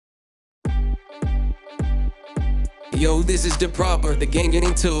Yo, this is DeepRapper, the game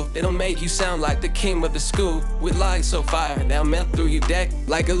getting to. It'll make you sound like the king of the school, with lines so fire that'll melt through your deck,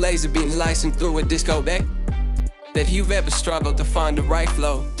 like a laser beam slicing through a disco deck. That you've ever struggled to find the right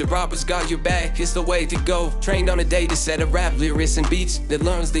flow, DeepRapper's got your back, it's the way to go. Trained on a data set of rap lyrics and beats that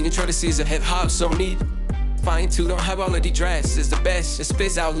learns the intricacies of hip-hop so neat. Fine-tuned on high-quality drafts is the best. It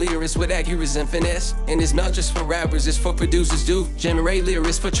spits out lyrics with accuracy and finesse. And it's not just for rappers, it's for producers too. Generate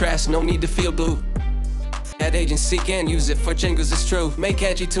lyrics for tracks, no need to feel blue. Ad agency can use it for jingles, it's true. Make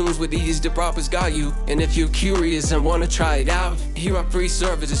catchy tunes with ease, DeepRapper's got you. And if you're curious and wanna try it out, here are free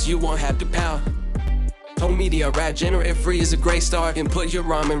services you won't have to pound. Home media rap generate free is a great start. Input your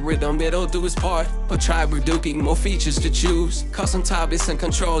rhyme and rhythm, it'll do its part. But try reducing, more features to choose. Custom topics and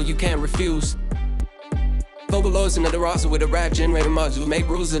control you can't refuse. Vocaloids and the roster with a rap generator module. Make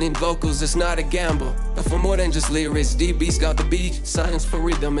rules and in vocals, it's not a gamble. But for more than just lyrics, DB's got the beat. Science for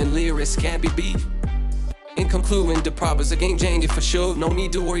rhythm and lyrics can't be beat. In concluding, DeepRapper's a game changer for sure. No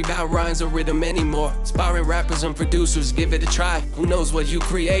need to worry about rhymes or rhythm anymore. Inspiring rappers and producers, give it a try. Who knows what you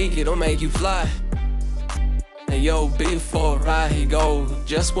create, it'll make you fly. Hey yo, before I go,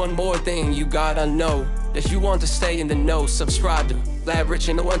 just one more thing you gotta know. If you want to stay in the know, subscribe to Lab Rich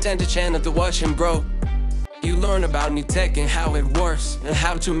and the 110 channel to watch him grow. You learn about new tech and how it works, and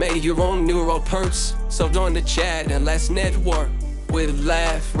how to make your own neural perks. So join the chat and let's network with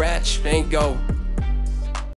Laugh, Ratch, and Go.